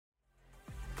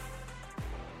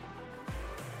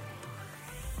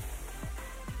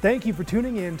Thank you for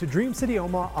tuning in to Dream City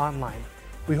Omaha Online.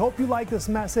 We hope you like this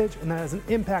message and that has an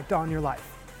impact on your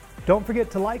life. Don't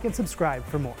forget to like and subscribe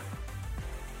for more.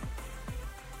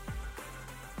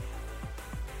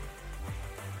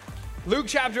 Luke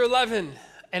chapter 11,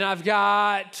 and I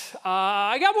got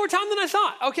more time than I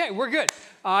thought. Okay, we're good.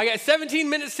 I got 17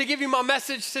 minutes to give you my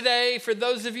message today. For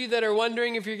those of you that are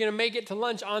wondering if you're going to make it to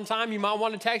lunch on time, you might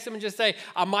want to text them and just say,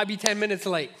 I might be 10 minutes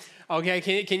late. Okay,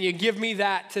 can you give me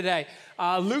that today?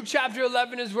 Luke chapter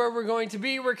 11 is where we're going to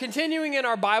be. We're continuing in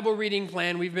our Bible reading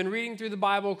plan. We've been reading through the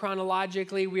Bible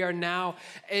chronologically. We are now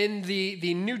in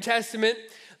the New Testament.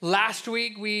 Last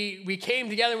week, we came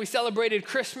together, we celebrated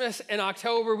Christmas in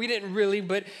October. We didn't really,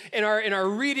 but in our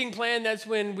reading plan, that's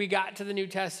when we got to the New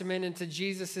Testament and to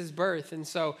Jesus' birth. And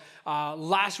so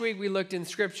last week, we looked in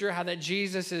Scripture how that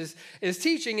Jesus is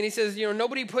teaching. And he says,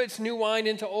 nobody puts new wine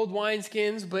into old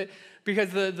wineskins, but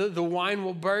because the wine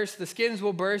will burst, the skins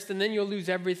will burst, and then you'll lose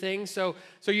everything. So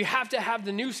you have to have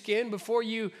the new skin before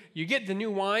you get the new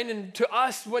wine. And to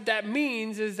us, what that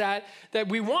means is that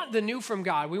we want the new from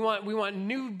God. We want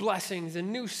new blessings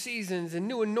and new seasons and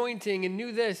new anointing and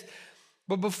new this.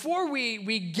 But before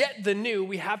we get the new,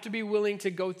 we have to be willing to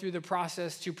go through the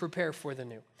process to prepare for the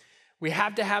new. We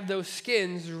have to have those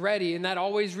skins ready, and that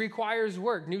always requires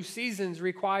work. New seasons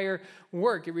require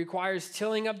work. It requires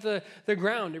tilling up the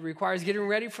ground. It requires getting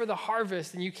ready for the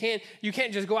harvest, and you can't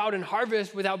just go out and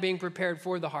harvest without being prepared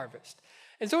for the harvest.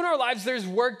 And so in our lives, there's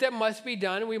work that must be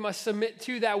done, and we must submit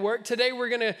to that work. Today, we're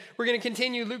gonna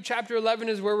continue. Luke chapter 11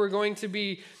 is where we're going to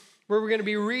be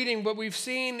reading, but we've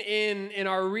seen in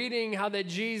our reading how that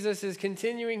Jesus is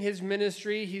continuing his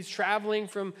ministry. He's traveling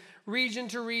from region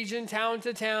to region, town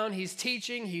to town. He's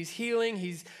teaching, he's healing,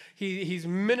 he's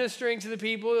ministering to the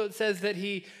people. It says that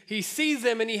he sees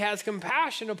them and he has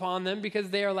compassion upon them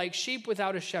because they are like sheep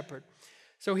without a shepherd.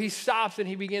 So he stops and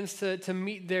he begins to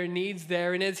meet their needs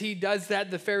there. And as he does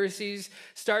that, the Pharisees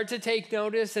start to take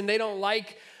notice, and they don't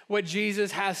like what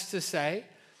Jesus has to say.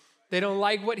 They don't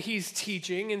like what he's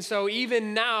teaching. And so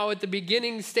even now at the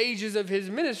beginning stages of his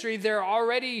ministry, they're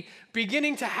already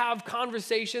beginning to have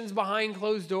conversations behind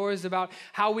closed doors about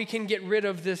how we can get rid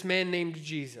of this man named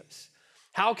Jesus.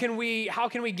 How can we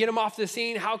get him off the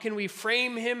scene? How can we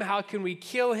frame him? How can we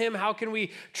kill him? How can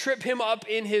we trip him up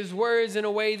in his words in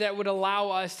a way that would allow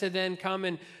us to then come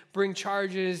and bring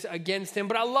charges against him?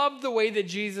 But I love the way that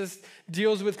Jesus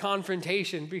deals with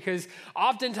confrontation, because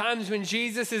oftentimes when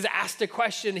Jesus is asked a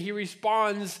question, he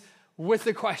responds with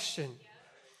a question.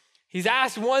 He's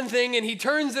asked one thing and he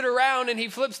turns it around and he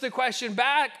flips the question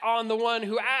back on the one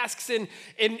who asks and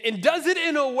does it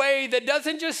in a way that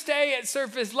doesn't just stay at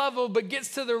surface level, but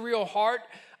gets to the real heart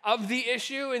of the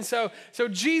issue. And so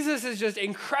Jesus is just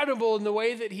incredible in the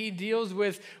way that he deals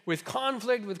with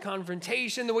conflict, with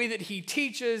confrontation, the way that he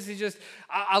teaches.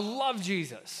 I love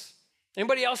Jesus.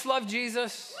 Anybody else love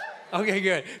Jesus? Okay,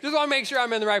 good. Just want to make sure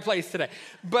I'm in the right place today.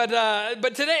 But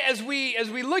today, as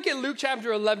we look at Luke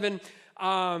chapter 11,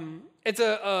 it's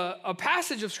a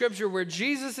passage of Scripture where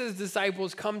Jesus'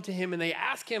 disciples come to him and they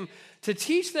ask him to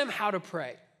teach them how to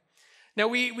pray. Now,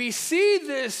 we see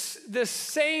this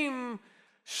same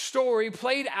story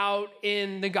played out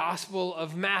in the Gospel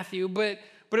of Matthew, but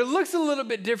it looks a little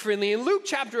bit differently. In Luke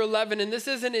chapter 11, and this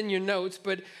isn't in your notes,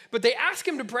 but they ask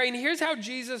him to pray, and here's how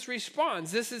Jesus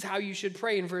responds. This is how you should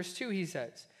pray. In verse 2, he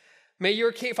says,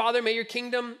 Father, may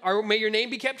your name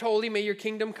be kept holy, may your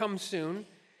kingdom come soon.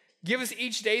 Give us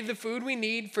each day the food we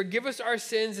need. Forgive us our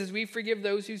sins as we forgive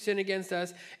those who sin against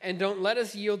us, and don't let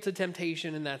us yield to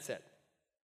temptation, and that's it.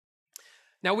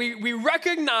 Now, we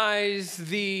recognize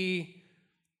the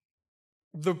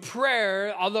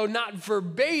prayer, although not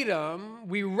verbatim,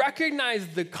 we recognize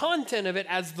the content of it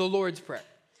as the Lord's Prayer.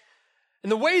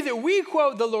 And the way that we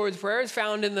quote the Lord's Prayer is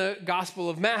found in the Gospel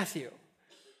of Matthew.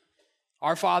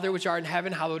 Our Father, which art in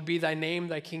heaven, hallowed be thy name,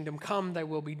 thy kingdom come, thy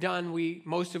will be done.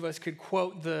 Most of us could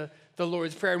quote the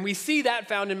Lord's Prayer, and we see that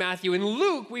found in Matthew. In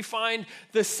Luke, we find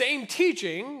the same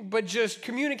teaching, but just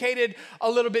communicated a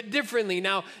little bit differently.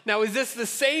 Now, is this the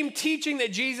same teaching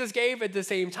that Jesus gave at the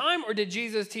same time, or did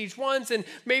Jesus teach once, and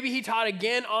maybe he taught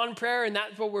again on prayer, and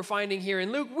that's what we're finding here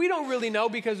in Luke? We don't really know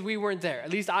because we weren't there.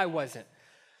 At least I wasn't.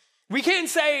 We can't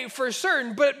say for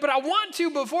certain, but I want to,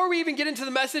 before we even get into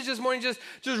the message this morning, just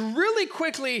really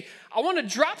quickly, I want to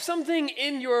drop something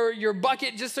in your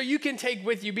bucket just so you can take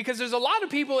with you, because there's a lot of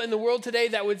people in the world today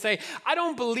that would say, I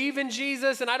don't believe in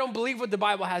Jesus and I don't believe what the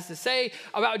Bible has to say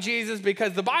about Jesus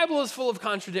because the Bible is full of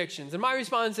contradictions. And my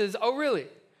response is, oh, really?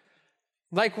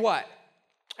 Like what?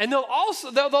 And they'll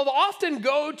often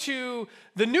go to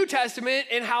the New Testament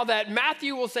and how that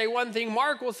Matthew will say one thing,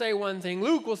 Mark will say one thing,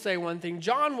 Luke will say one thing,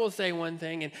 John will say one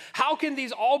thing, and how can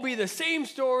these all be the same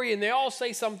story and they all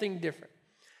say something different?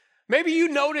 Maybe you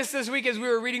noticed this week as we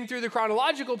were reading through the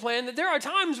chronological plan that there are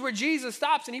times where Jesus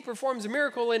stops and he performs a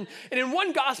miracle, and in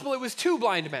one gospel it was 2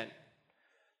 blind men.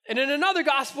 And in another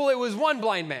gospel it was 1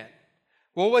 blind man.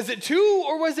 Well, was it 2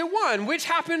 or was it 1? Which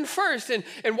happened first? And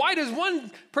why does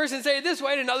one person say it this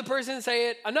way and another person say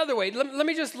it another way? Let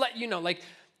me just let you know, like,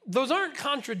 those aren't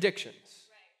contradictions.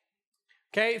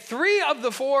 Okay, 3 of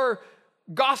the 4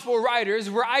 gospel writers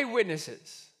were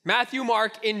eyewitnesses. Matthew,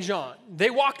 Mark, and John. They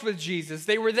walked with Jesus.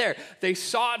 They were there. They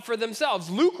saw it for themselves.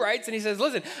 Luke writes and he says,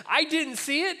 listen, I didn't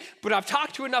see it, but I've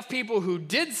talked to enough people who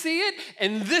did see it,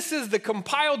 and this is the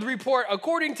compiled report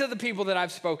according to the people that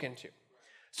I've spoken to.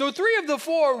 So 3 of the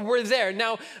 4 were there.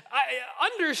 Now,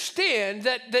 I understand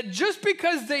that just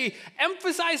because they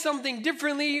emphasize something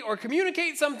differently or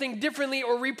communicate something differently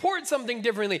or report something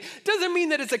differently doesn't mean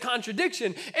that it's a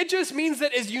contradiction. It just means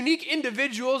that as unique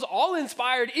individuals, all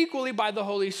inspired equally by the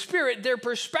Holy Spirit, their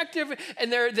perspective and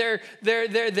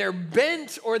their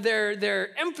bent or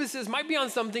their emphasis might be on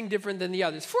something different than the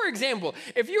others. For example,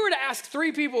 if you were to ask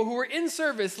 3 people who were in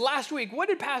service last week, what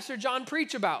did Pastor John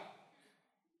preach about?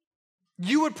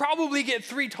 You would probably get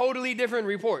 3 totally different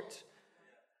reports.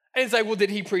 And it's like, well, did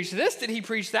he preach this? Did he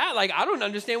preach that? Like, I don't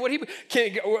understand what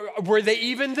were they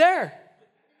even there?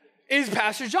 Is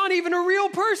Pastor John even a real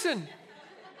person?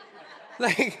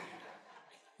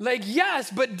 Like,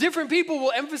 yes, but different people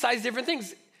will emphasize different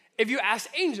things. If you ask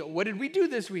Angel, what did we do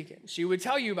this weekend? She would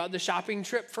tell you about the shopping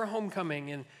trip for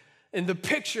homecoming and the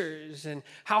pictures and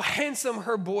how handsome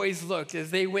her boys looked as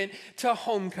they went to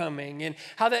homecoming, and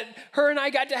how that her and I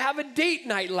got to have a date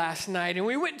night last night, and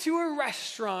we went to a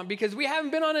restaurant because we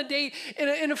haven't been on a date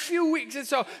in a few weeks. And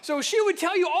so she would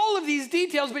tell you all of these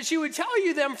details, but she would tell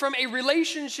you them from a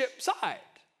relationship side.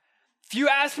 If you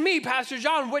ask me, Pastor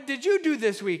John, what did you do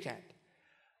this weekend?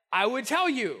 I would tell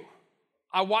you,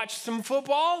 I watched some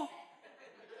football,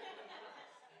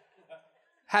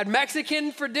 had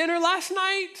Mexican for dinner last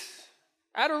night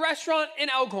at a restaurant in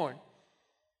Elkhorn,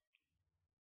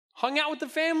 hung out with the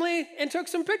family, and took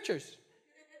some pictures.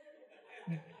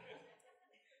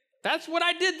 That's what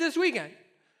I did this weekend.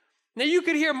 Now, you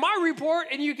could hear my report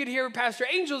and you could hear Pastor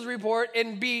Angel's report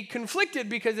and be conflicted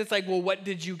because it's like, well, what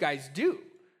did you guys do?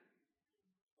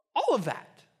 All of that.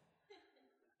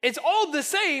 It's all the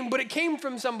same, but it came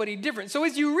from somebody different. So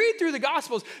as you read through the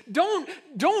Gospels, don't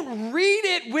read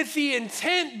it with the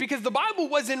intent, because the Bible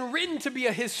wasn't written to be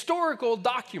a historical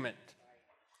document.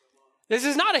 This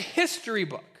is not a history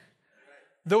book.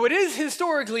 Though it is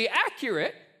historically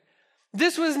accurate,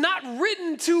 this was not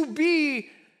written to be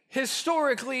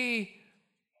historically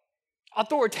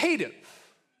authoritative.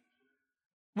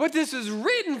 What this is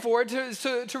written for,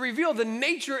 to reveal the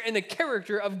nature and the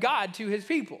character of God to his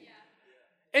people.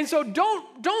 And so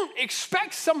don't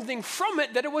expect something from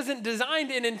it that it wasn't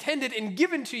designed and intended and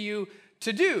given to you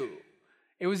to do.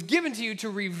 It was given to you to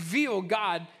reveal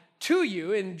God to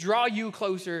you and draw you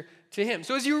closer to him.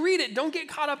 So as you read it, don't get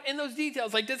caught up in those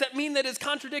details. Like, does that mean that it's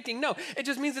contradicting? No, it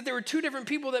just means that there were 2 different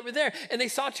people that were there and they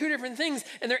saw 2 different things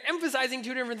and they're emphasizing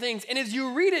 2 different things. And as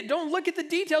you read it, don't look at the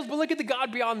details, but look at the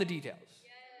God beyond the details.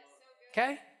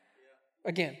 Okay?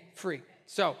 Again, free.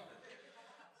 So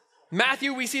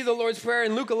Matthew, we see the Lord's Prayer.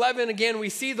 In Luke 11, again, we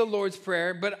see the Lord's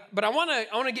Prayer. But I want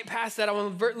to get past that. I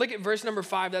want to look at verse number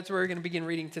 5. That's where we're going to begin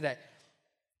reading today.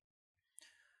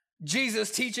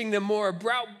 Jesus, teaching them more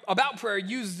about prayer,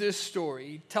 used this story.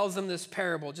 He tells them this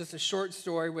parable, just a short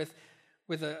story with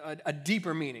a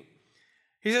deeper meaning.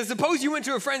 He says, suppose you went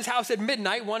to a friend's house at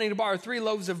midnight wanting to borrow 3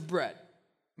 loaves of bread.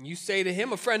 And you say to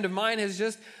him, a friend of mine has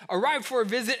just arrived for a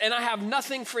visit and I have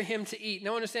nothing for him to eat.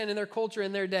 Now understand, in their culture,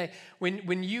 in their day,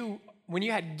 when you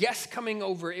had guests coming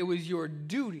over, it was your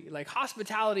duty. Like,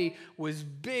 hospitality was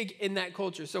big in that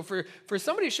culture. So for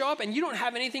somebody to show up and you don't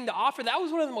have anything to offer, that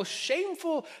was one of the most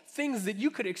shameful things that you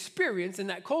could experience in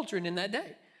that culture and in that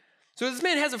day. So this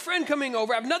man has a friend coming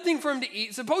over, I have nothing for him to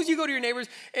eat. Suppose you go to your neighbors,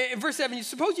 in verse 7,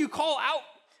 suppose you call out,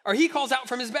 or he calls out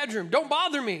from his bedroom, don't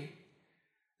bother me.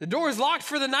 The door is locked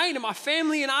for the night and my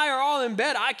family and I are all in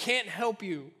bed. I can't help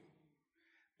you.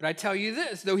 But I tell you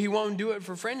this, though he won't do it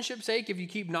for friendship's sake, if you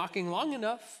keep knocking long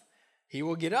enough, he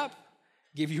will get up,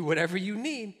 give you whatever you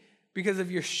need because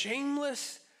of your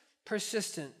shameless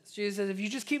persistence. Jesus says, if you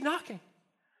just keep knocking,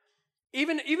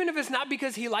 even if it's not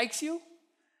because he likes you,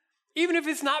 even if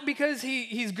it's not because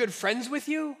he's good friends with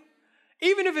you,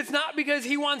 even if it's not because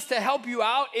he wants to help you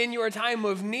out in your time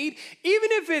of need, even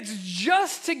if it's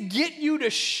just to get you to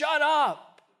shut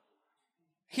up,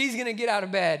 He's going to get out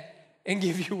of bed and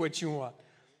give you what you want.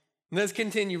 Let's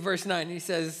continue. Verse 9, he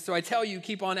says, so I tell you,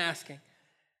 keep on asking,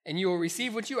 and you will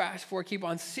receive what you ask for. Keep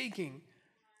on seeking,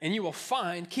 and you will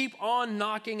find. Keep on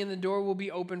knocking, and the door will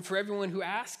be open. For everyone who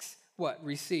asks, what?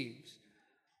 Receives.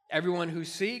 Everyone who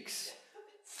seeks,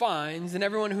 finds, and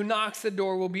everyone who knocks, the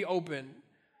door will be open.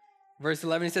 Verse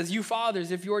 11, he says, you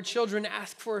fathers, if your children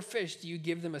ask for a fish, do you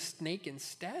give them a snake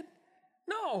instead?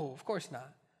 No, of course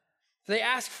not. If they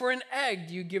ask for an egg,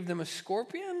 do you give them a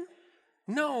scorpion?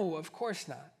 No, of course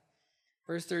not.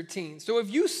 Verse 13, so if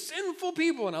you sinful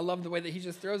people, and I love the way that he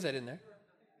just throws that in there,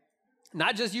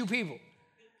 not just you people,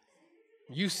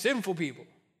 you sinful people,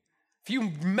 if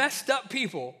you messed up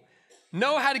people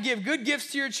know how to give good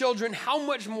gifts to your children, how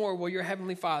much more will your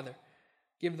heavenly Father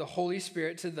give the Holy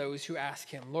Spirit to those who ask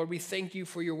him? Lord, we thank you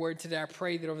for your word today. I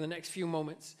pray that over the next few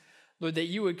moments, Lord, that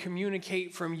you would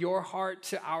communicate from your heart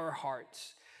to our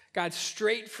hearts. God,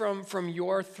 straight from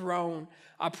your throne,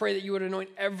 I pray that you would anoint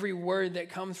every word that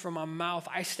comes from my mouth.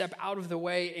 I step out of the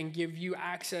way and give you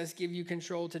access, give you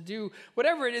control to do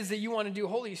whatever it is that you want to do.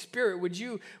 Holy Spirit, would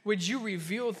you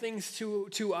reveal things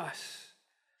to us?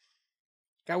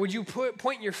 God, would you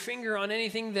point your finger on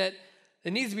anything that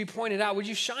needs to be pointed out? Would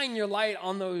you shine your light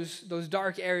on those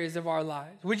dark areas of our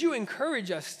lives? Would you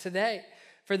encourage us today?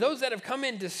 For those that have come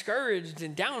in discouraged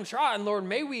and downtrodden, Lord,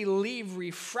 may we leave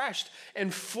refreshed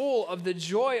and full of the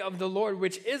joy of the Lord,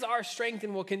 which is our strength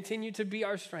and will continue to be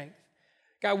our strength.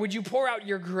 God, would you pour out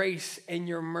your grace and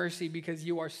your mercy because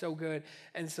you are so good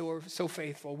and so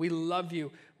faithful. We love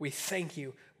you. We thank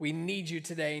you. We need you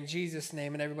today in Jesus'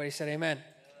 name. And everybody said amen.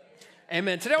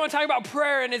 Amen. Today I want to talk about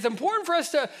prayer, and it's important for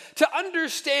us to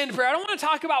understand prayer. I don't want to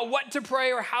talk about what to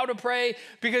pray or how to pray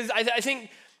because I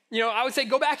think, I would say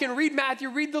go back and read Matthew,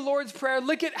 read the Lord's Prayer,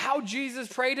 look at how Jesus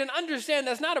prayed, and understand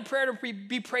that's not a prayer to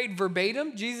be prayed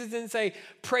verbatim. Jesus didn't say,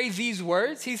 pray these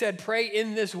words. He said, pray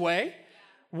in this way.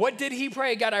 What did he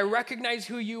pray? God, I recognize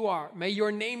who you are. May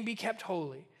your name be kept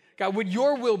holy. God, would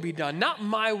your will be done, not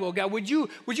my will. God, would you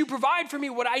provide for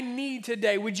me what I need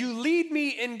today? Would you lead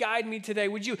me and guide me today?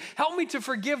 Would you help me to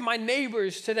forgive my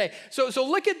neighbors today? So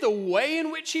look at the way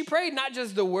in which he prayed, not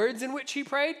just the words in which he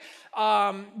prayed.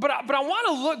 But I want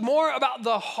to look more about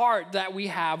the heart that we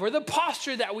have or the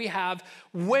posture that we have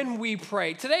when we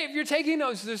pray. Today, if you're taking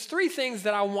notes, there's 3 things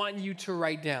that I want you to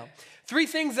write down. 3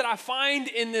 things that I find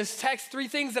in this text, 3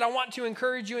 things that I want to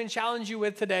encourage you and challenge you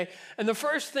with today. And the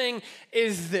first thing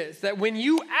is this, that when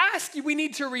you ask, we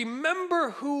need to remember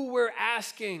who we're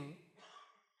asking.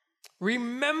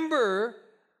 Remember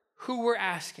who we're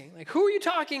asking. Like, who are you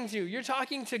talking to? You're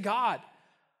talking to God,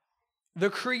 the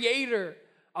creator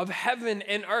of heaven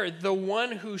and earth, the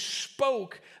one who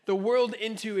spoke the world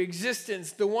into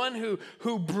existence, the one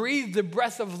who breathed the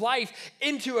breath of life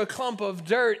into a clump of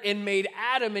dirt and made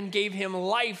Adam and gave him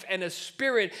life and a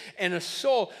spirit and a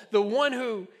soul, the one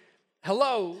who,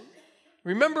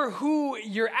 remember who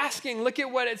you're asking. Look at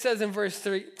what it says in verse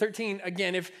 13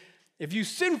 again. If you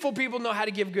sinful people know how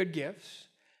to give good gifts,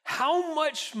 how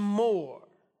much more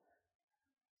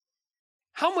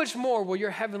will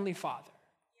your heavenly Father?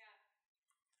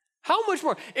 How much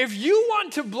more? If you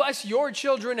want to bless your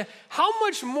children, how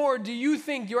much more do you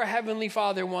think your heavenly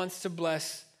Father wants to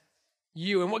bless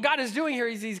you? And what God is doing here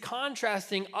is he's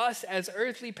contrasting us as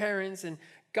earthly parents and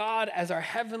God as our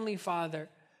heavenly Father.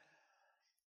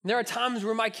 And there are times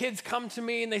where my kids come to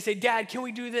me and they say, Dad, can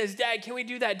we do this? Dad, can we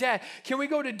do that? Dad, can we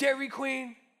go to Dairy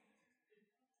Queen?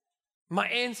 My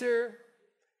answer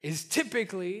is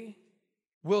typically,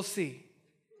 we'll see.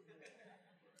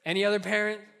 Any other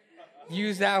parent?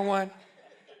 Use that one.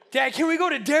 Dad, can we go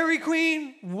to Dairy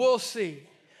Queen? We'll see.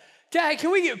 Dad,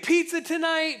 can we get pizza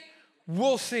tonight?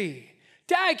 We'll see.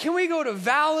 Dad, can we go to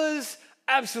Vala's?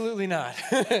 Absolutely not.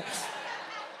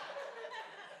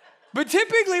 But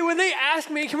typically when they ask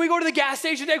me, can we go to the gas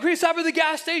station? Dad, can we stop at the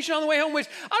gas station on the way home? Which,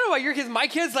 I don't know about your kids. My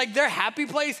kids, like, their happy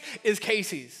place is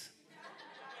Casey's.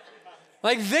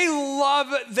 Like, they love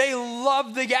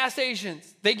the gas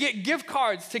stations. They get gift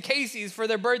cards to Casey's for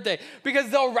their birthday because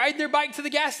they'll ride their bike to the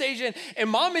gas station and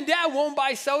mom and dad won't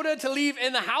buy soda to leave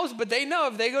in the house, but they know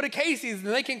if they go to Casey's,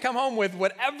 then they can come home with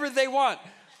whatever they want.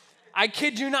 I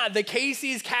kid you not, the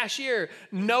Casey's cashier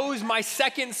knows my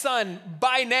second son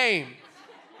by name.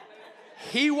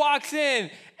 He walks in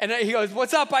and he goes,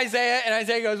 what's up, Isaiah? And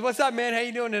Isaiah goes, what's up, man? How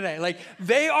you doing today? Like,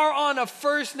 they are on a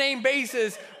first name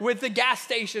basis with the gas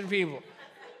station people.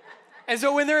 And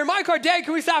so when they're in my car, Dad,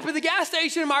 can we stop at the gas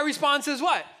station? And my response is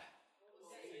what?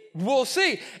 We'll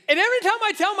see. And every time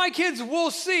I tell my kids,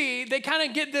 we'll see, they kind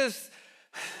of get this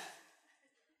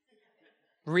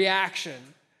reaction.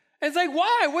 And it's like,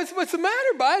 why? What's the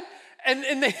matter, bud?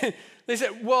 And they They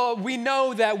said, well, we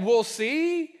know that we'll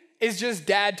see is just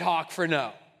dad talk for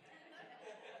no.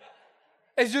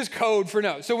 It's just code for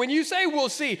no. So when you say we'll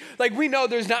see, like we know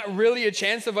there's not really a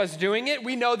chance of us doing it.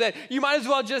 We know that you might as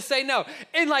well just say no.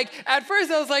 And like at first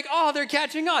I was like, oh, they're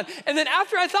catching on. And then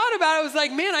after I thought about it, I was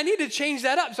like, man, I need to change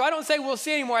that up. So I don't say we'll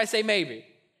see anymore. I say maybe.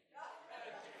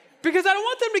 Because I don't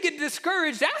want them to get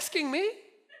discouraged asking me.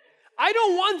 I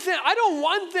don't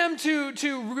want them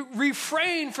to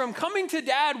refrain from coming to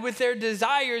dad with their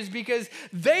desires because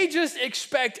they just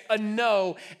expect a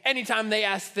no anytime they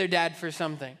ask their dad for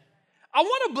something. I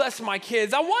want to bless my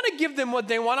kids. I want to give them what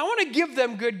they want. I want to give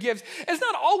them good gifts. It's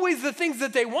not always the things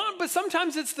that they want, but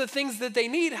sometimes it's the things that they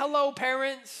need. Hello,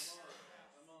 parents.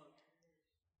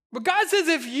 But God says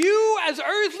if you as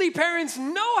earthly parents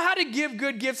know how to give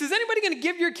good gifts, is anybody going to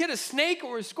give your kid a snake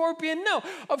or a scorpion? No,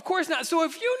 of course not. So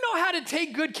if you know how to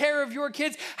take good care of your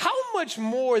kids, how much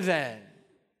more then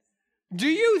do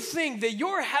you think that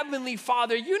your heavenly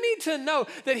Father, you need to know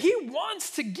that he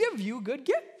wants to give you good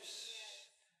gifts?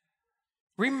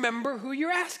 Remember who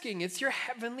you're asking. It's your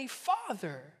heavenly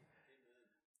Father.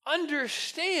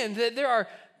 Understand that there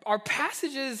are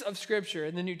passages of Scripture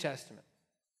in the New Testament,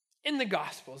 in the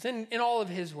Gospels, in all of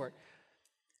his word.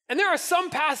 And there are some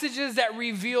passages that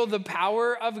reveal the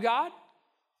power of God.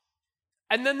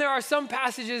 And then there are some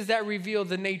passages that reveal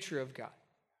the nature of God.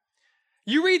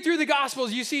 You read through the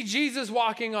Gospels, you see Jesus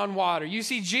walking on water. You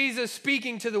see Jesus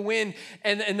speaking to the wind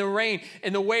and the rain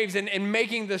and the waves and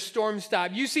making the storm stop.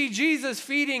 You see Jesus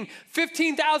feeding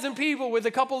 15,000 people with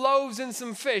a couple loaves and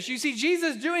some fish. You see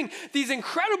Jesus doing these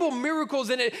incredible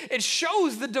miracles, and it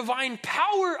shows the divine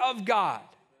power of God.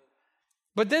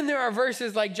 But then there are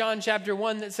verses like John chapter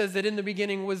 1 that says that in the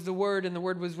beginning was the Word, and the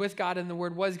Word was with God, and the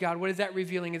Word was God. What is that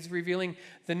revealing? It's revealing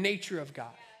the nature of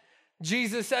God.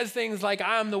 Jesus says things like,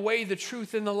 I am the way, the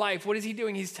truth, and the life. What is he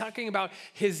doing? He's talking about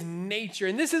his nature.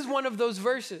 And this is one of those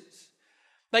verses.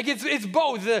 Like it's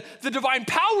both the divine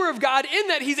power of God in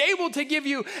that he's able to give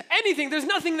you anything. There's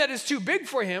nothing that is too big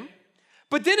for him.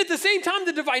 But then at the same time,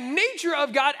 the divine nature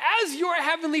of God as your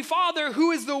heavenly Father,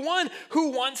 who is the one who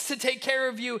wants to take care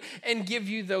of you and give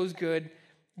you those good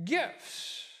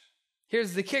gifts.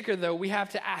 Here's the kicker, though. We have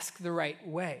to ask the right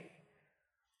way.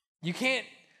 You can't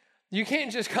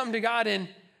just come to God and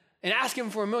ask him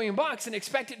for $1 million and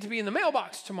expect it to be in the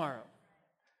mailbox tomorrow.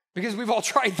 Because we've all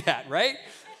tried that, right?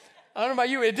 I don't know about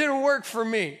you, it didn't work for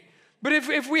me. But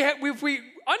if we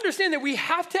understand that we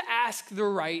have to ask the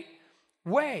right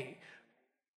way.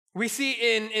 We see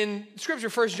in Scripture,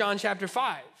 1 John chapter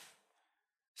 5,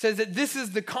 says that this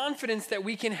is the confidence that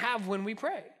we can have when we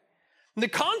pray. The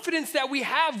confidence that we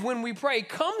have when we pray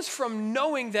comes from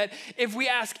knowing that if we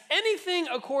ask anything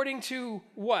according to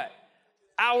what?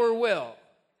 Our will.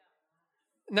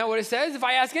 Now what it says, if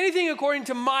I ask anything according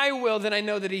to my will, then I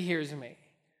know that he hears me.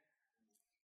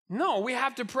 No, we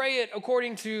have to pray it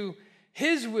according to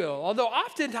his will. Although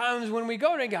oftentimes when we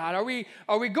go to God, are we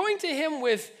going to him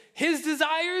with his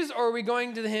desires, or are we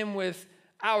going to him with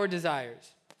our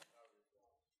desires?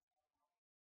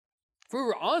 If we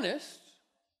were honest,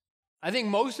 I think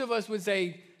most of us would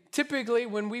say, typically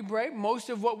when we pray, most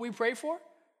of what we pray for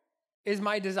is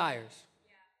my desires.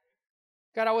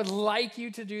 God, I would like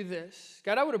you to do this.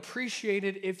 God, I would appreciate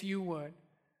it if you would.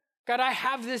 God, I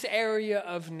have this area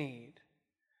of need.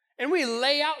 And we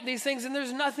lay out these things, and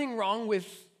there's nothing wrong with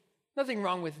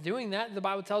doing that. The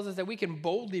Bible tells us that we can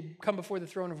boldly come before the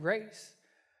throne of grace.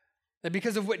 That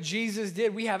because of what Jesus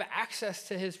did, we have access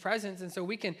to his presence, and so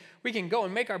we can go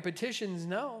and make our petitions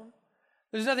known.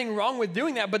 There's nothing wrong with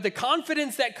doing that, but the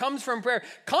confidence that comes from prayer,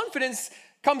 confidence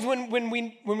comes when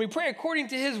we pray according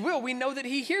to his will. We know that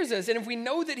he hears us, and if we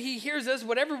know that he hears us,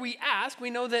 whatever we ask, we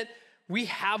know that we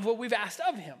have what we've asked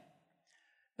of him.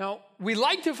 Now, we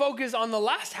like to focus on the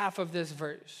last half of this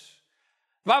verse.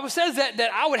 The Bible says that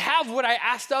I would have what I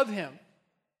asked of him.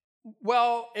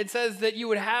 Well, it says that you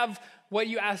would have what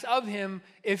you asked of him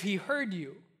if he heard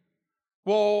you.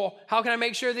 Well, how can I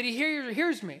make sure that he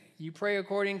hears me? You pray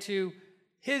according to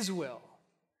his will.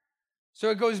 So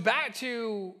it goes back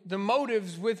to the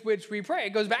motives with which we pray. It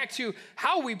goes back to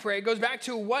how we pray. It goes back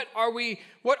to what are we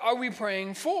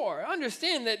praying for?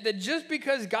 Understand that just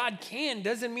because God can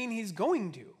doesn't mean he's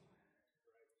going to.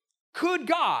 Could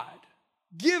God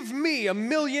give me $1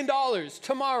 million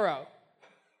tomorrow?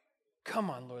 Come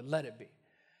on, Lord, let it be.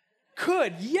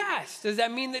 Could, yes. Does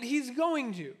that mean that he's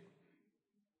going to?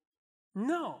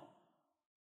 No.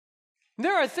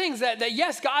 There are things that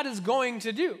yes, God is going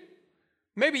to do.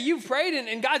 Maybe you've prayed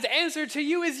and God's answer to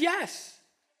you is yes.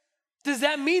 Does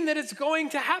that mean that it's going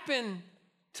to happen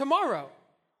tomorrow?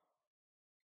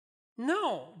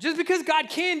 No. Just because God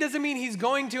can doesn't mean he's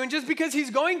going to. And just because he's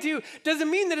going to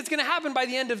doesn't mean that it's going to happen by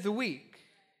the end of the week.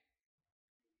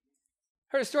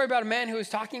 I heard a story about a man who was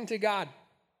talking to God.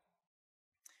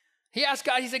 He asked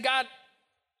God, he said, God,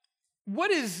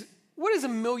 what is a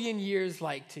million years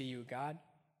like to you, God?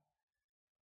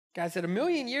 God said,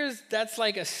 1,000,000 years, that's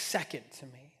like a second to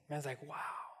me. Man's like, wow.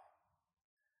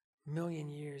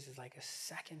 1,000,000 years is like a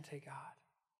second to God.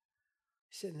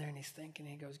 He's sitting there and he's thinking,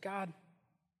 and he goes, God,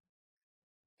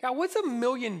 what's $1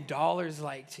 million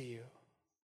like to you?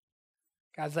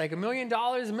 God's like, $1 million?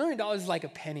 $1 million is like a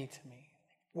penny to me.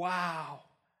 Wow.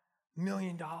 $1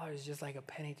 million is just like a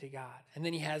penny to God. And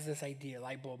then he has this idea,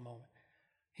 light bulb moment.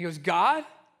 He goes, God?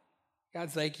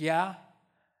 God's like, yeah.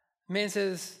 Man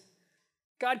says,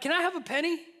 God, can I have a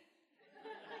penny?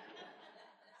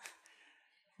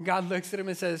 God looks at him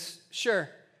and says, sure,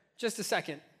 just a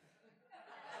second.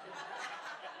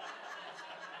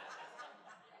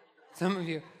 Some of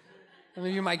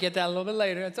you might get that a little bit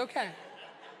later. It's okay.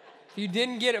 If you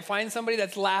didn't get it, find somebody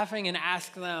that's laughing and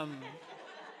ask them.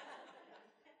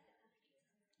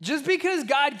 Just because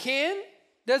God can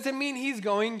doesn't mean he's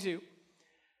going to.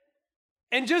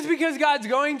 And just because God's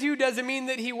going to doesn't mean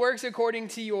that he works according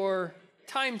to your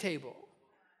timetable.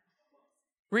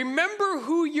 Remember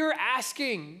who you're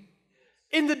asking.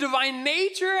 In the divine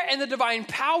nature and the divine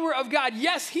power of God,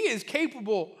 yes, he is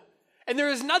capable. And there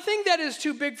is nothing that is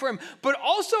too big for him. But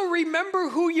also remember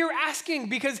who you're asking,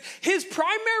 because his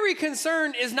primary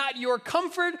concern is not your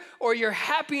comfort or your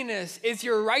happiness. It's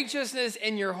your righteousness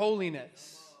and your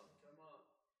holiness.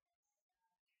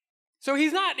 So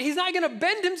he's not going to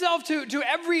bend himself to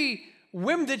every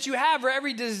whim that you have or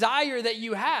every desire that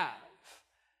you have.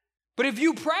 But if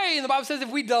you pray, and the Bible says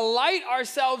if we delight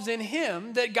ourselves in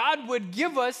him, that God would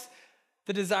give us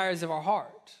the desires of our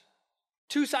heart.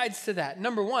 Two sides to that.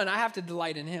 Number one, I have to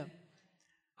delight in him.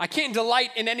 I can't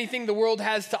delight in anything the world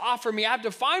has to offer me. I have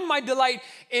to find my delight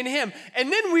in him.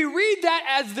 And then we read that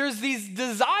as there's these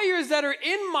desires that are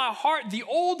in my heart, the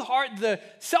old heart, the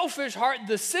selfish heart,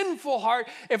 the sinful heart.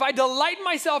 If I delight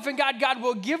myself in God, God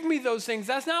will give me those things.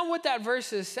 That's not what that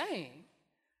verse is saying.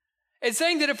 It's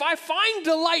saying that if I find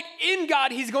delight in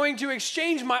God, he's going to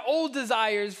exchange my old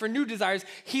desires for new desires.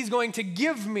 He's going to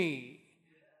give me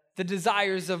the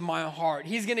desires of my heart.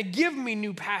 He's going to give me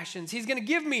new passions. He's going to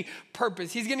give me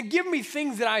purpose. He's going to give me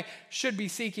things that I should be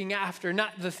seeking after,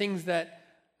 not the things that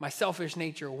my selfish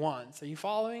nature wants. Are you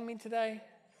following me today?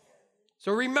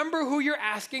 So remember who you're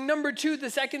asking. Number two, the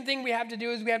second thing we have to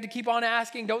do is we have to keep on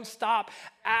asking. Don't stop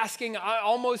asking. I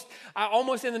almost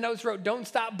in the notes wrote, don't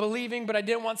stop believing, but I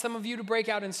didn't want some of you to break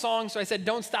out in song, so I said,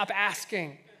 don't stop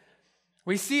asking.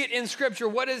 We see it in Scripture.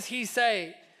 What does he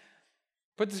say?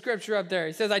 Put the scripture up there.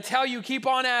 He says, I tell you, keep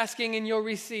on asking and you'll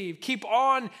receive. Keep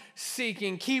on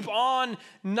seeking. Keep on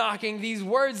knocking. These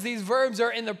words, these verbs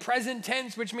are in the present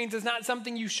tense, which means it's not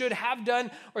something you should have done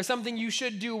or something you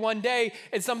should do one day.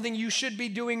 It's something you should be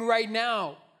doing right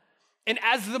now. And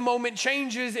as the moment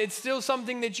changes, it's still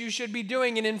something that you should be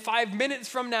doing. And in 5 minutes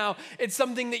from now, it's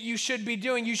something that you should be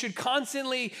doing. You should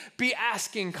constantly be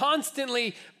asking,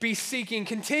 constantly be seeking,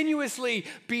 continuously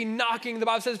be knocking. The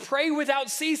Bible says, pray without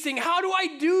ceasing. How do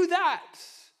I do that?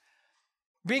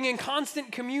 Being in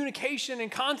constant communication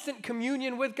and constant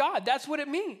communion with God. That's what it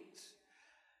means.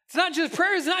 It's not just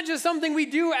prayer. It's not just something we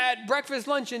do at breakfast,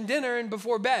 lunch, and dinner and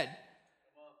before bed.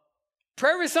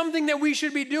 Prayer is something that we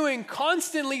should be doing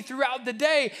constantly throughout the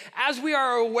day as we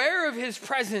are aware of his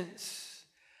presence,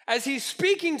 as he's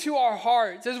speaking to our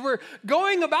hearts, as we're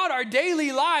going about our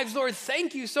daily lives. Lord,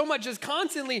 thank you so much, just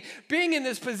constantly being in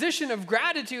this position of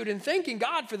gratitude and thanking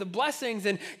God for the blessings.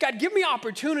 And God, give me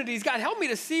opportunities. God, help me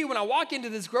to see when I walk into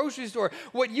this grocery store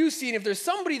what you see. And if there's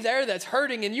somebody there that's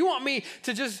hurting and you want me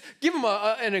to just give them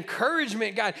an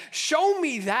encouragement, God, show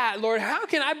me that. Lord, how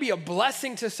can I be a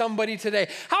blessing to somebody today?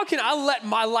 How can I let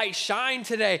my light shine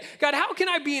today? God, how can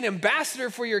I be an ambassador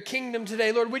for your kingdom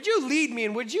today? Lord, would you lead me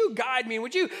and would you guide me? And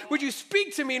would you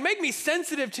speak to me and make me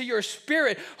sensitive to your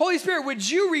spirit? Holy Spirit, would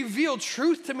you reveal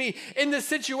truth to me in this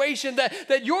situation, that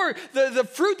the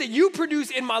fruit that you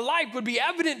produce in my life would be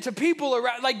evident to people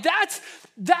around? Like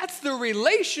that's the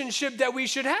relationship that we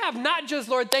should have, not just,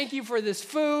 Lord, thank you for this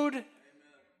food.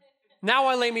 Now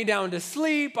I lay me down to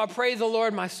sleep. I pray the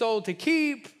Lord my soul to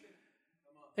keep.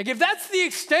 Like if that's the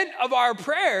extent of our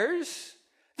prayers,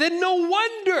 then no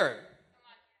wonder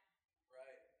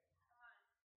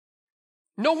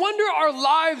our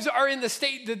lives are in the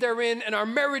state that they're in, and our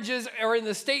marriages are in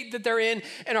the state that they're in,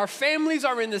 and our families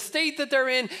are in the state that they're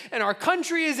in, and our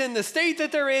country is in the state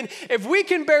that they're in. If we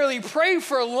can barely pray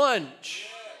for lunch,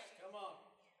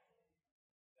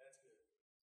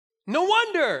 no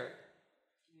wonder.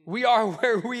 We are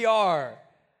where we are.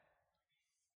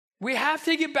 We have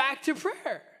to get back to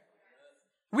prayer.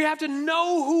 We have to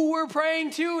know who we're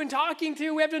praying to and talking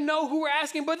to. We have to know who we're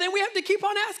asking, but then we have to keep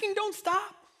on asking. Don't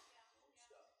stop.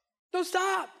 Don't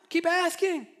stop. Keep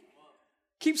asking.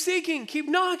 Keep seeking. Keep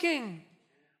knocking.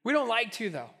 We don't like to,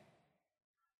 though,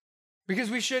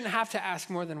 because we shouldn't have to ask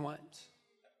more than once.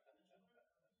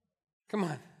 Come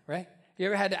on, right? You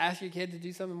ever had to ask your kid to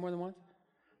do something more than once?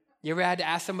 You ever had to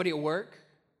ask somebody at work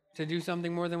to do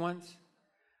something more than once?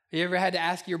 You ever had to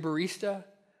ask your barista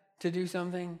to do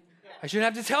something? I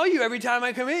shouldn't have to tell you every time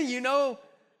I come in. You know,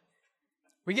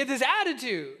 we get this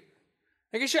attitude.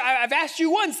 Like, I've asked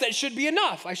you once, that should be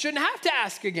enough. I shouldn't have to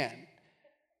ask again.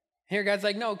 Here, God's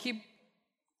like, no, keep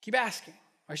asking.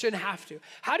 I shouldn't have to.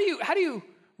 How do you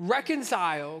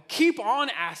reconcile, keep on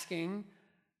asking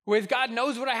with God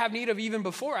knows what I have need of even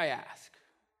before I ask?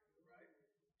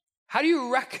 How do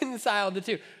you reconcile the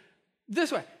two?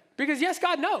 This way, because yes,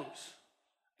 God knows.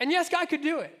 And yes, God could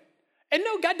do it. And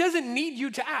no, God doesn't need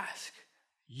you to ask.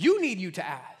 You need you to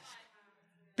ask.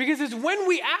 Because it's when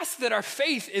we ask that our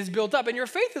faith is built up. And your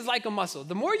faith is like a muscle.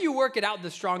 The more you work it out,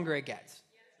 the stronger it gets.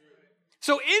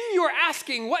 So in your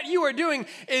asking, what you are doing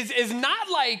is not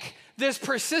like this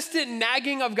persistent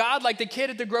nagging of God, like the kid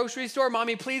at the grocery store,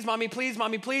 mommy, please, mommy, please,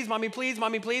 mommy, please, mommy, please,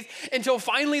 mommy, please, until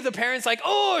finally the parent's like,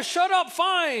 oh, shut up,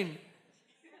 fine.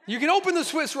 You can open the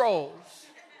Swiss rolls.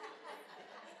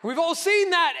 We've all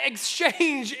seen that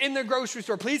exchange in the grocery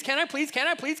store. Please, can I? Please, can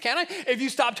I? Please, can I? If you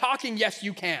stop talking, yes,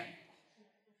 you can.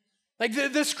 Like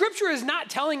the scripture is not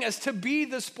telling us to be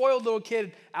the spoiled little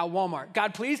kid at Walmart.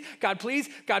 God, please, God, please,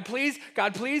 God, please,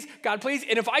 God, please, God, please.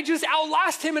 And if I just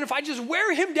outlast him and if I just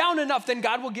wear him down enough, then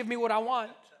God will give me what I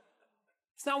want.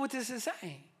 It's not what this is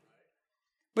saying.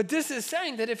 But this is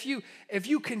saying that if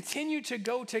you continue to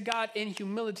go to God in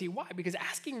humility, why? Because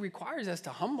asking requires us to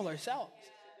humble ourselves.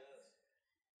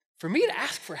 For me to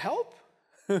ask for help,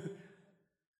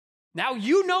 now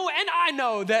you know and I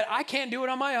know that I can't do it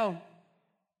on my own.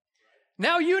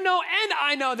 Now you know and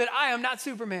I know that I am not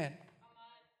Superman.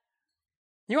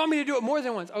 You want me to do it more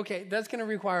than once? Okay, that's going to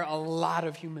require a lot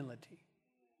of humility.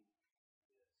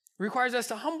 It requires us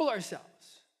to humble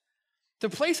ourselves, to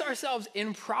place ourselves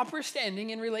in proper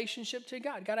standing in relationship to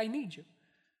God. God, I need you.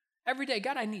 Every day,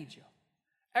 God, I need you.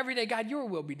 Every day, God, your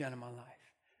will be done in my life.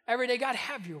 Every day, God,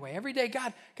 have your way. Every day,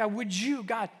 God, would you,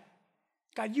 God,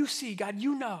 you see, God,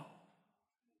 you know.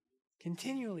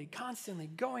 Continually, constantly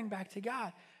going back to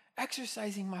God,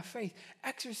 exercising my faith.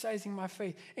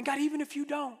 And God, even if you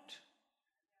don't.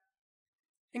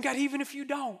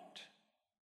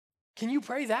 Can you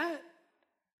pray that?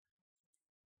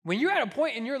 When you're at a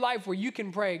point in your life where you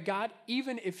can pray, God,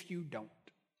 even if you don't.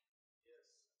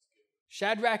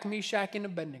 Shadrach, Meshach, and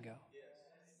Abednego.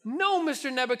 No,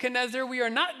 Mr. Nebuchadnezzar, we are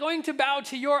not going to bow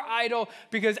to your idol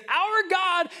because our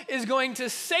God is going to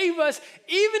save us.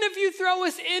 Even if you throw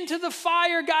us into the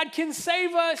fire, God can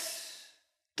save us. ...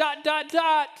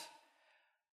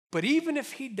 But even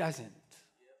if he doesn't,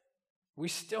 we're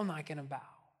still not going to bow.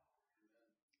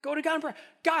 Go to God and pray.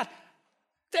 God,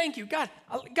 thank you. God,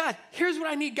 here's what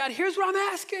I need. God, here's what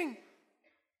I'm asking.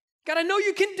 God, I know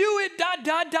you can do it. ...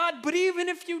 But even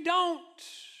if you don't.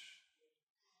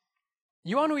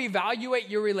 You want to evaluate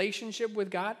your relationship with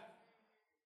God?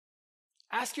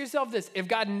 Ask yourself this. If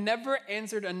God never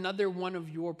answered another one of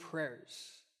your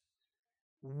prayers,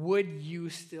 would you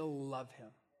still love him?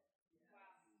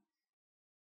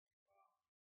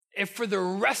 If for the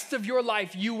rest of your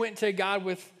life you went to God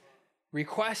with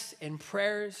requests and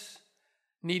prayers,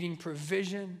 needing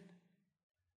provision,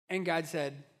 and God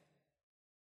said,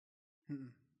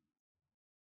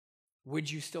 would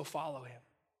you still follow him?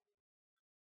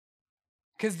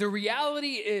 Because the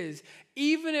reality is,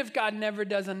 even if God never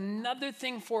does another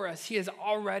thing for us, he has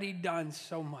already done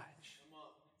so much.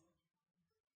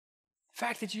 The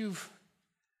fact that you've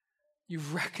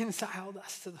reconciled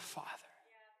us to the Father.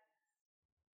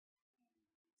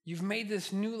 You've made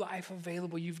this new life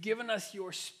available. You've given us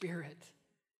your Spirit,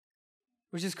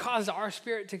 which has caused our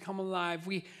spirit to come alive.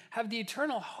 We have the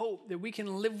eternal hope that we can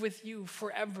live with you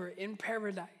forever in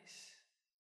paradise,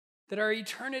 that our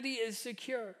eternity is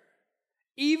secure.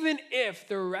 Even if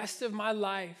the rest of my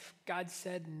life, God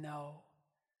said no,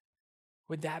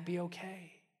 would that be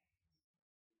okay?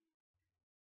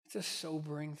 It's a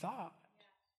sobering thought.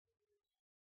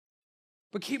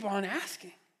 But keep on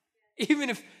asking. Even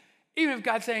if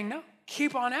God's saying no,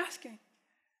 keep on asking.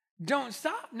 Don't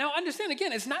stop. Now understand,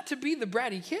 again, it's not to be the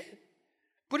bratty kid,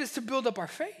 but it's to build up our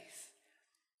faith.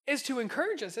 It's to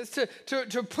encourage us. It's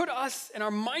to put us and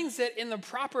our mindset in the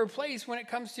proper place when it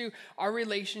comes to our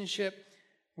relationship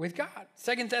with God.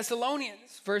 2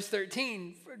 Thessalonians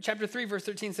chapter 3, verse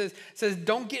 13 says,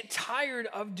 don't get tired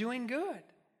of doing good.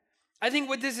 I think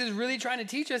what this is really trying to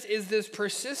teach us is this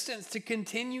persistence to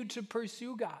continue to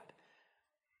pursue God.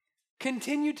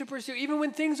 Continue to pursue. Even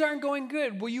when things aren't going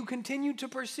good, will you continue to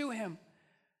pursue him?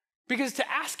 Because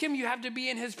to ask him, you have to be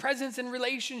in his presence and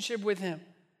relationship with him.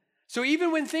 So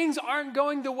even when things aren't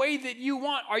going the way that you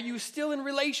want, are you still in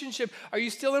relationship? Are you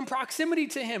still in proximity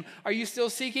to him? Are you still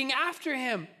seeking after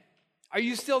him? Are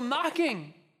you still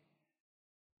knocking?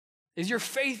 Is your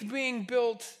faith being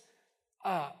built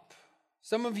up?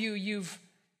 Some of you,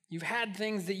 you've had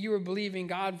things that you were believing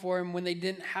God for, and when they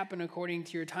didn't happen according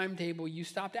to your timetable, you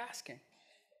stopped asking.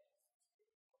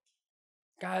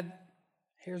 God,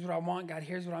 here's what I want. God,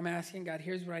 here's what I'm asking. God,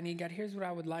 here's what I need. God, here's what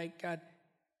I would like. God.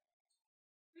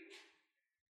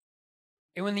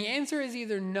 And when the answer is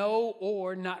either no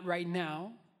or not right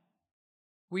now,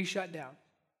 we shut down.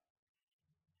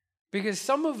 Because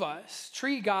some of us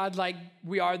treat God like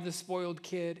we are the spoiled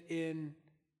kid in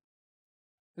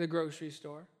the grocery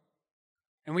store.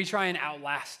 And we try and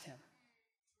outlast him.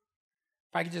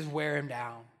 If I could just wear him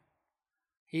down.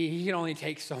 He can only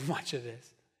take so much of this.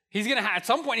 He's going to have, at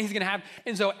some point he's going to have,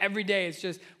 and so every day it's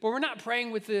just, but we're not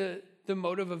praying with the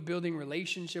motive of building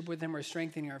relationship with him or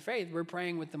strengthening our faith. We're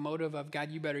praying with the motive of, God,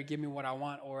 you better give me what I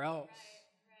want or else.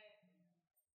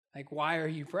 Like, why are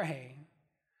you praying?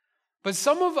 But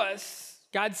some of us,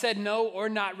 God said no or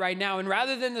not right now. And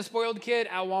rather than the spoiled kid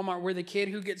at Walmart, we're the kid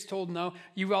who gets told no.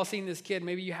 You've all seen this kid.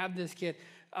 Maybe you have this kid.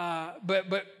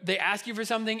 But they ask you for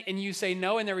something and you say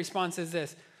no, and their response is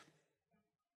this.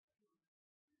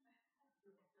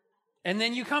 And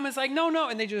then you come, it's like, no.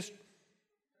 And they just,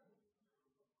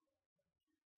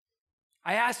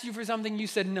 I asked you for something, you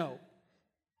said no.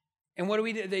 And what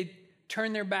do? They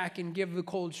turn their back and give the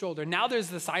cold shoulder. Now there's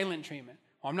the silent treatment.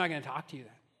 Well, I'm not going to talk to you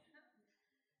then.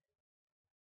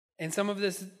 And some of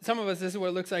us, this is what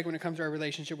it looks like when it comes to our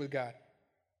relationship with God.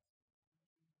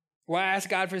 Well, I asked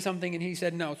God for something and he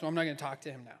said no, so I'm not going to talk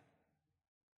to him now.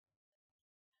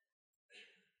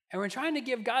 And we're trying to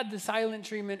give God the silent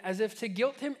treatment as if to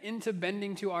guilt him into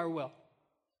bending to our will.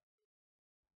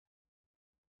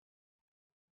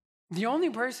 The only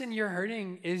person you're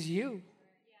hurting is you.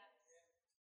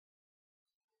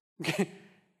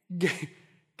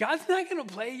 God's not going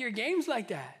to play your games like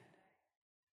that.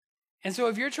 And so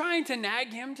if you're trying to nag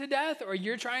him to death or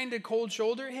you're trying to cold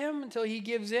shoulder him until he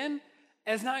gives in,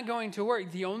 it's not going to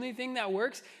work. The only thing that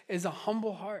works is a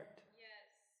humble heart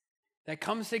that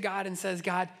comes to God and says,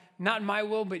 God, not my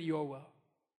will, but your will.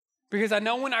 Because I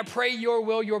know when I pray your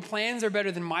will, your plans are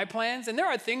better than my plans. And there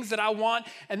are things that I want,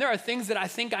 and there are things that I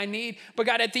think I need. But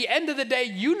God, at the end of the day,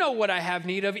 you know what I have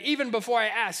need of even before I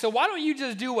ask. So why don't you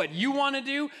just do what you want to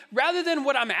do rather than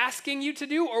what I'm asking you to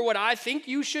do or what I think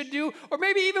you should do or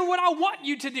maybe even what I want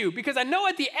you to do? Because I know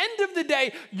at the end of the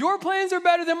day, your plans are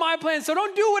better than my plans. So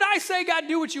don't do what I say, God,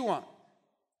 do what you want.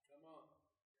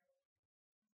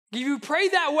 If you pray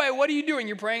that way, what are you doing?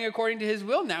 You're praying according to his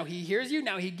will. Now he hears you.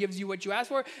 Now he gives you what you ask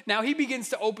for. Now he begins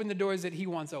to open the doors that he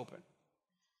wants open.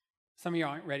 Some of you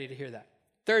aren't ready to hear that.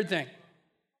 Third thing,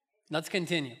 let's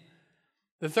continue.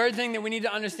 The third thing that we need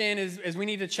to understand is we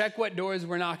need to check what doors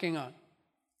we're knocking on.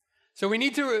 So we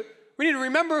need to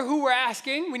remember who we're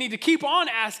asking. We need to keep on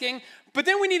asking, but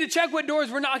then we need to check what doors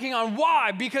we're knocking on.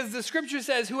 Why? Because the scripture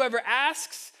says whoever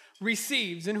asks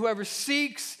receives, and whoever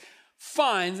seeks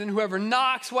finds, and whoever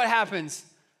knocks, what happens?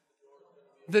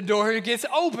 The door gets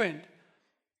opened.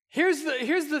 Here's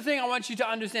the thing I want you to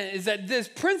understand is that this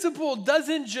principle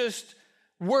doesn't just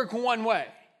work one way.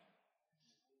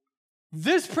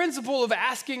 This principle of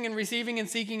asking and receiving and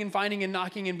seeking and finding and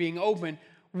knocking and being open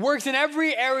works in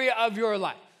every area of your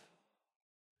life.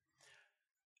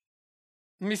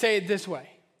 Let me say it this way.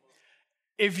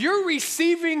 If you're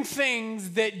receiving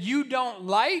things that you don't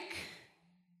like,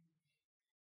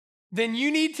 then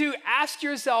you need to ask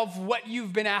yourself what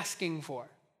you've been asking for.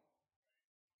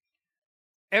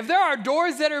 If there are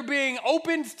doors that are being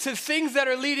opened to things that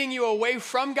are leading you away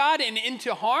from God and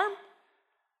into harm,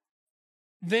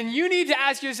 then you need to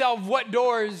ask yourself what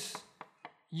doors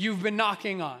you've been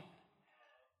knocking on.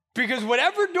 Because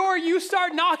whatever door you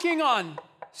start knocking on,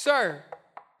 sir,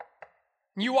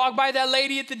 you walk by that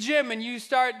lady at the gym and you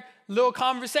start little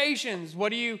conversations, what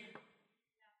do you...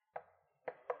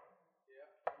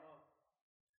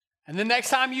 And the next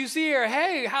time you see her,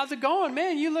 hey, how's it going?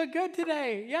 Man, you look good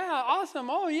today. Yeah, awesome.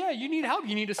 Oh, yeah, you need help.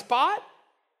 You need a spot?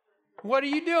 What are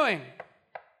you doing?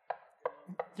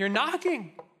 You're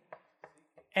knocking.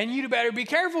 And you better be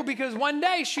careful because one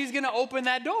day she's going to open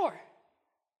that door.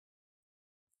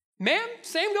 Ma'am,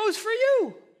 same goes for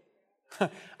you.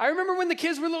 I remember when the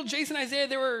kids were little, Jason and Isaiah,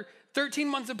 they were 13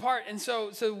 months apart. And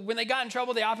so when they got in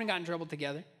trouble, they often got in trouble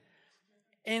together.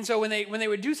 And so when they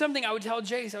would do something, I would tell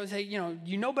Jace, I would say,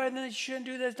 you know better than this, you shouldn't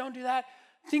do this, don't do that.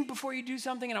 Think before you do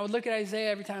something. And I would look at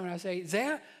Isaiah every time and I would say,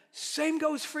 Isaiah, same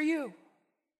goes for you.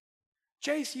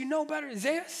 Jace, you know better.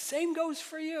 Isaiah, same goes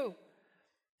for you.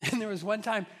 And there was one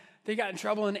time they got in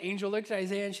trouble and Angel looked at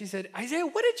Isaiah and she said, Isaiah,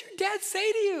 what did your dad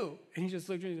say to you? And he just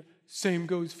looked at me and said, same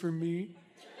goes for me.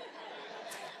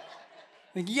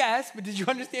 Like, yes, but did you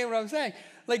understand what I'm saying?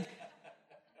 Like,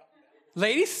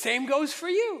 ladies, same goes for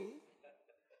you.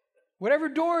 Whatever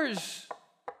doors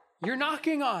you're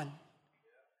knocking on,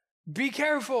 be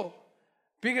careful,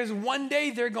 because one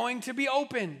day they're going to be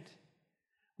opened.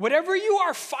 Whatever you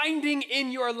are finding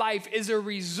in your life is a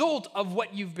result of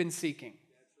what you've been seeking.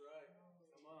 That's right.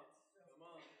 Come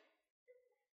on.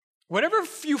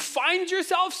 Whatever you find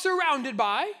yourself surrounded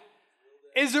by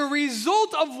is a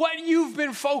result of what you've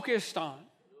been focused on.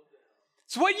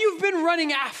 It's what you've been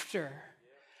running after.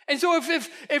 And so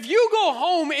if you go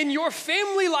home and your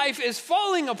family life is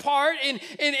falling apart and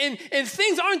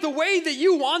things aren't the way that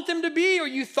you want them to be, or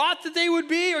you thought that they would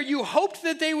be, or you hoped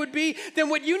that they would be, then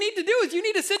what you need to do is you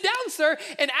need to sit down, sir,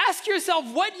 and ask yourself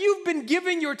what you've been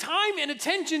giving your time and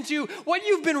attention to, what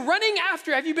you've been running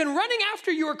after. Have you been running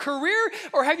after your career,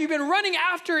 or have you been running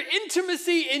after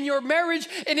intimacy in your marriage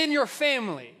and in your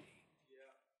family?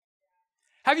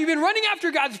 Have you been running after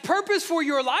God's purpose for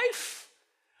your life?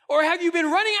 Or have you been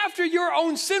running after your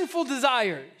own sinful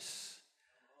desires?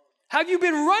 Have you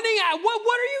been running at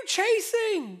what are you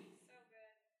chasing?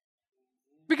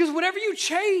 Because whatever you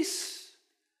chase,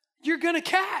 you're going to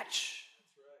catch.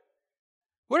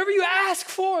 Whatever you ask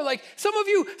for, like some of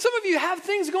you have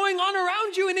things going on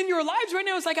around you and in your lives right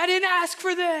now, it's like, I didn't ask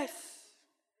for this.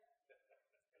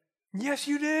 Yes,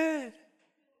 you did.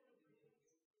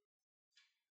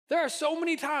 There are so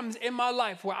many times in my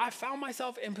life where I found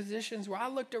myself in positions where I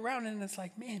looked around and it's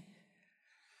like, man,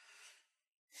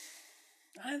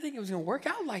 I didn't think it was going to work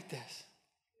out like this.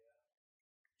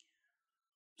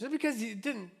 Just because you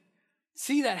didn't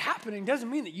see that happening doesn't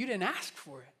mean that you didn't ask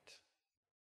for it.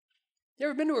 You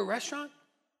ever been to a restaurant?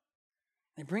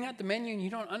 They bring out the menu and you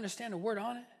don't understand a word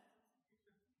on it.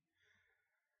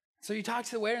 So you talk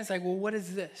to the waiter and it's like, well, what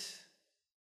is this?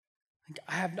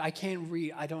 Like, I can't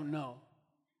read, I don't know.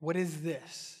 What is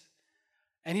this?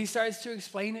 And he starts to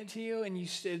explain it to you and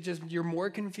you're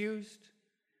more confused.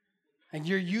 And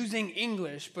you're using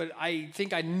English, but I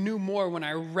think I knew more when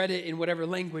I read it in whatever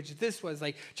language this was.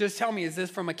 Like, just tell me, is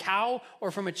this from a cow or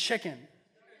from a chicken?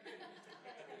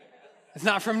 It's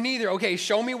not from neither. Okay,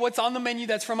 show me what's on the menu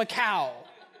that's from a cow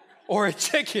or a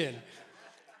chicken.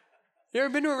 You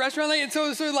ever been to a restaurant like, and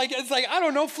so like, it's like, I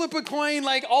don't know, flip a coin,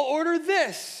 like, I'll order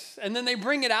this. And then they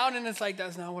bring it out and it's like,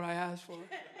 that's not what I asked for.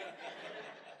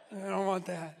 I don't want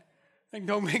that. Like,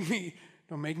 don't make me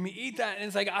eat that. And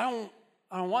it's like, I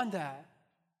don't want that.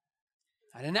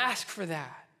 I didn't ask for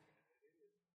that.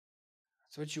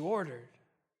 That's what you ordered.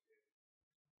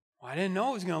 Well, I didn't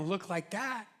know it was going to look like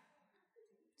that.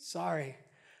 Sorry.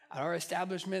 At our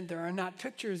establishment, there are not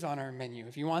pictures on our menu.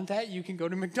 If you want that, you can go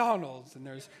to McDonald's and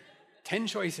there's 10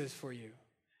 choices for you.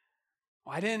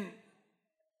 Well, I didn't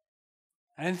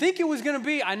think it was going to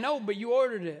be. I know, but you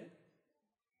ordered it.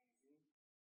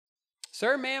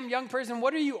 Sir, ma'am, young person,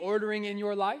 what are you ordering in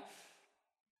your life?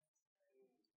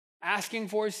 Asking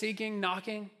for, seeking,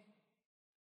 knocking.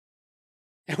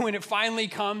 And when it finally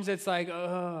comes, it's like,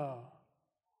 oh,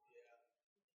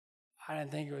 I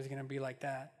didn't think it was going to be like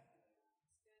that.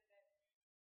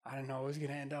 I didn't know it was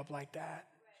going to end up like that.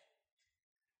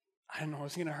 I didn't know it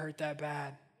was going to hurt that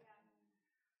bad.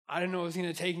 I didn't know it was going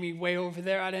to take me way over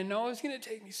there. I didn't know it was going to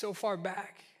take me so far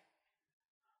back.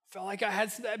 I felt like I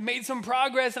had made some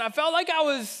progress, and I felt like I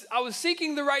was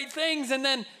seeking the right things, and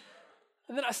then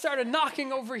I started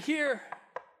knocking over here.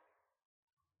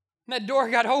 And that door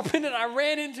got open, and I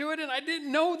ran into it, and I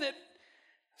didn't know that it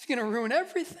was going to ruin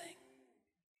everything.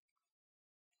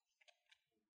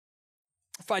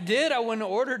 If I did, I wouldn't have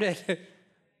ordered it. If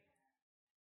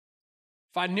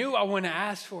I knew, I wouldn't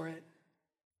have asked for it.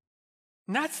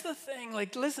 And that's the thing.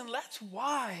 Like, listen, that's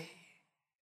why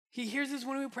he hears us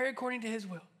when we pray according to his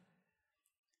will.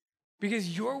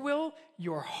 Because your will,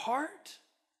 your heart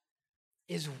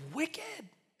is wicked.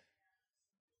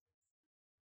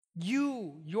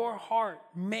 Your heart,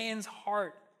 man's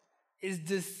heart, is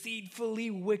deceitfully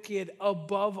wicked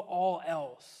above all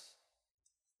else.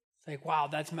 It's like, wow,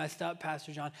 that's messed up,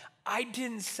 Pastor John. I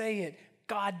didn't say it.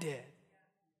 God did.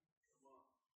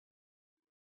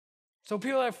 So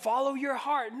people are like, follow your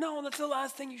heart. No, that's the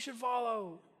last thing you should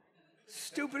follow.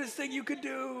 Stupidest thing you could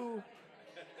do.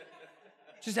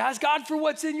 Just ask God for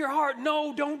what's in your heart.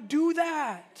 No, don't do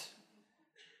that.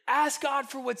 Ask God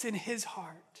for what's in his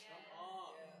heart.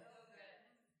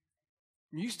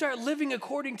 When you start living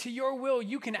according to your will,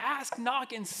 you can ask,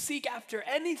 knock, and seek after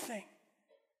anything.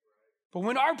 But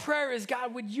when our prayer is,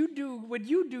 God, would you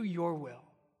do your will?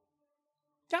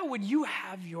 God, would you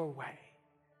have your way?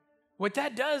 What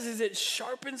that does is it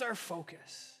sharpens our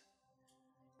focus.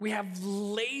 We have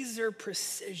laser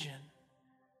precision.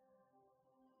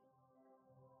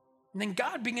 And then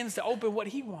God begins to open what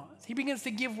he wants. He begins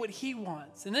to give what he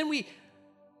wants. And then we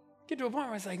get to a point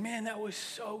where it's like, man, that was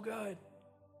so good.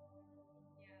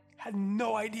 Had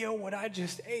no idea what I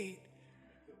just ate,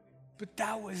 but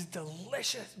that was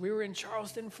delicious. We were in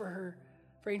Charleston for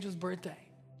Angel's birthday.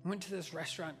 Went to this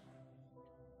restaurant.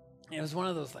 And it was one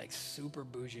of those like super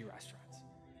bougie restaurants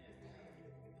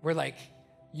where like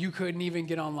you couldn't even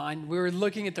get online. We were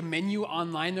looking at the menu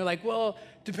online. They're like, well,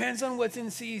 depends on what's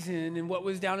in season and what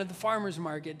was down at the farmer's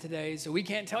market today. So we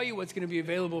can't tell you what's going to be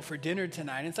available for dinner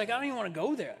tonight. And it's like, I don't even want to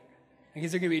go there. Like,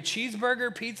 is there going to be a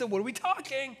cheeseburger, pizza? What are we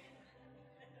talking?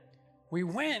 We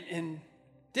went and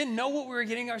didn't know what we were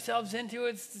getting ourselves into.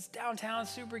 It's downtown,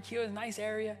 super cute, it's a nice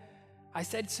area. I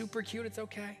said super cute, it's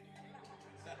okay.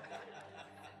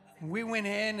 We went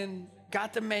in and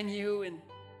got the menu and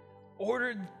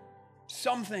ordered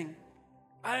something.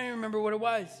 I don't even remember what it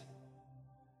was.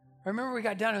 I remember we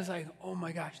got done, I was like, oh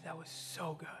my gosh, that was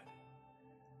so good.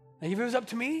 Like if it was up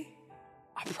to me,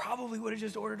 I probably would have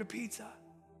just ordered a pizza.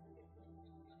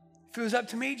 If it was up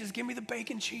to me, just give me the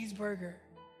bacon cheeseburger.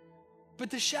 But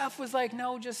the chef was like,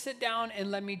 no, just sit down and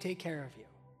let me take care of you.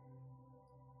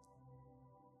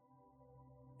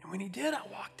 And when he did, I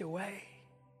walked away.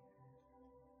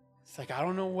 It's like, I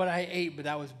don't know what I ate, but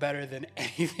that was better than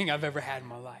anything I've ever had in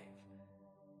my life.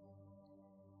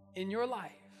 In your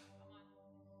life,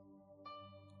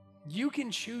 you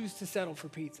can choose to settle for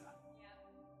pizza.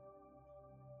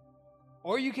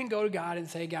 Or you can go to God and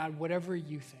say, God, whatever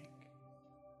you think.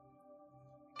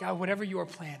 God, whatever your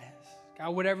plan is.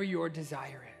 God, whatever your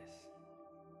desire is.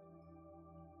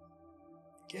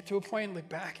 Get to a point and look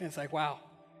back and it's like, wow,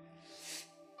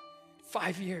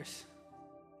 5 years.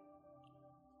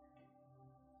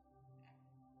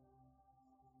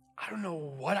 I don't know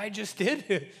what I just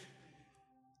did,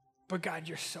 but God,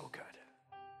 you're so good.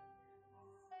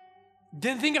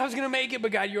 Didn't think I was going to make it,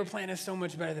 but God, your plan is so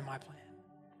much better than my plan.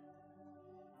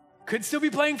 Could still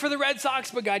be playing for the Red Sox,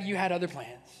 but God, you had other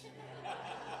plans.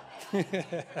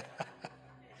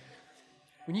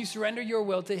 When you surrender your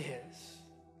will to his,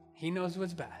 he knows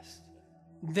what's best.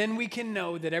 Then we can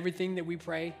know that everything that we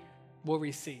pray we'll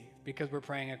receive because we're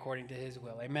praying according to his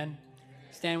will. Amen?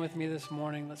 Stand with me this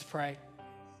morning. Let's pray.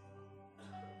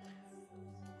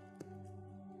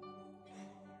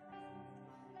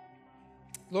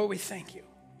 Lord, we thank you.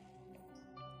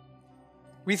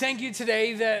 We thank you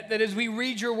today that as we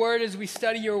read your word, as we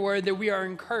study your word, that we are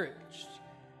encouraged.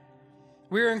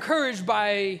 We are encouraged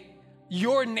by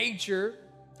your nature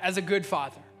as a good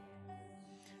father.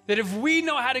 That if we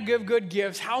know how to give good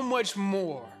gifts, how much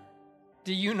more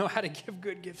do you know how to give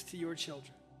good gifts to your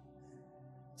children?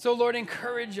 So Lord,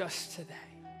 encourage us today.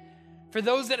 For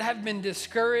those that have been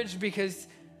discouraged because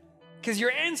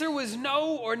your answer was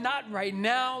no or not right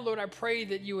now, Lord, I pray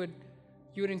that you would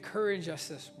encourage us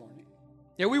this morning.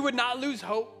 That we would not lose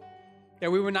hope,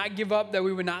 that we would not give up, that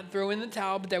we would not throw in the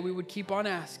towel, but that we would keep on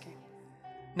asking.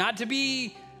 Not to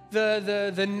be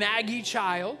the naggy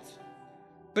child,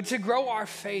 but to grow our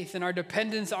faith and our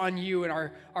dependence on you and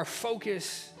our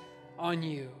focus on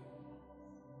you.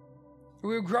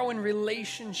 We would grow in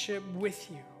relationship with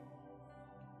you.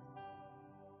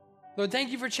 Lord,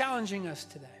 thank you for challenging us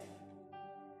today.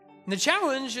 And the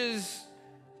challenge is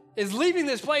leaving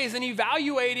this place and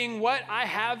evaluating what I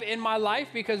have in my life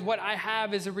because what I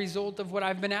have is a result of what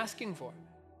I've been asking for.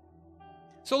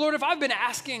 So Lord, if I've been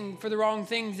asking for the wrong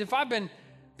things, if I've been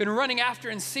running after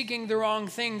and seeking the wrong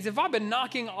things, if I've been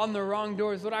knocking on the wrong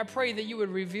doors, Lord, I pray that you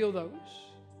would reveal those.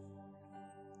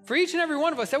 For each and every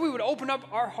one of us, that we would open up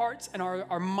our hearts and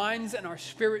our minds and our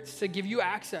spirits to give you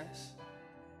access,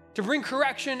 to bring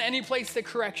correction any place that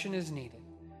correction is needed.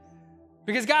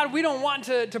 Because God, we don't want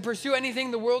to pursue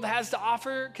anything the world has to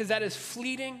offer because that is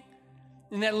fleeting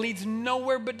and that leads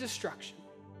nowhere but destruction.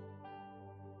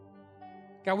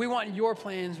 God, we want your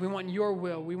plans, we want your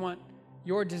will, we want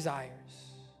your desires.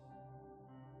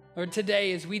 Lord,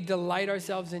 today as we delight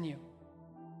ourselves in you,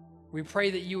 we pray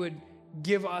that you would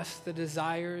give us the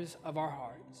desires of our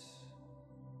hearts.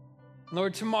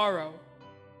 Lord, tomorrow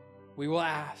we will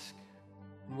ask,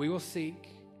 and we will seek,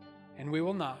 and we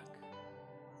will knock.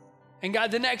 And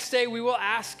God, the next day we will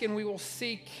ask, and we will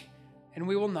seek, and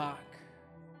we will knock.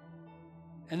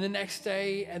 and the next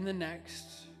day and the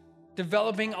next,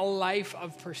 developing a life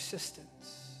of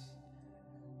persistence,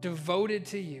 devoted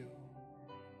to you,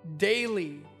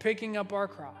 daily picking up our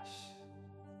cross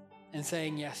and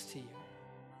saying yes to you.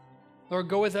 Lord,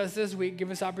 go with us this week.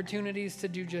 Give us opportunities to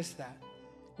do just that.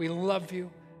 We love you.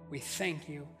 We thank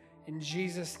you. In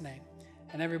Jesus' name.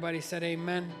 And everybody said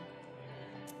amen.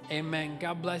 Amen.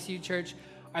 God bless you, church.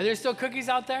 Are there still cookies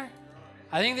out there?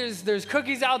 I think there's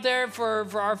cookies out there for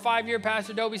our 5-year.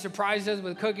 Pastor Dobie surprised us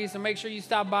with cookies, so make sure you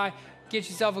stop by, get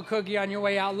yourself a cookie on your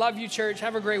way out. Love you, church.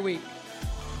 Have a great week.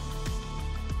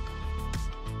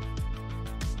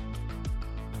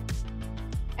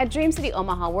 At Dream City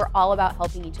Omaha, we're all about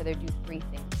helping each other do 3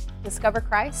 things: discover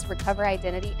Christ, recover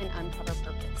identity, and uncover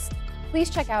purpose. Please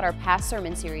check out our past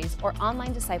sermon series or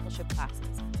online discipleship classes.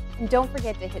 And don't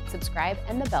forget to hit subscribe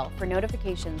and the bell for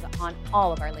notifications on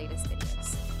all of our latest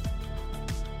videos.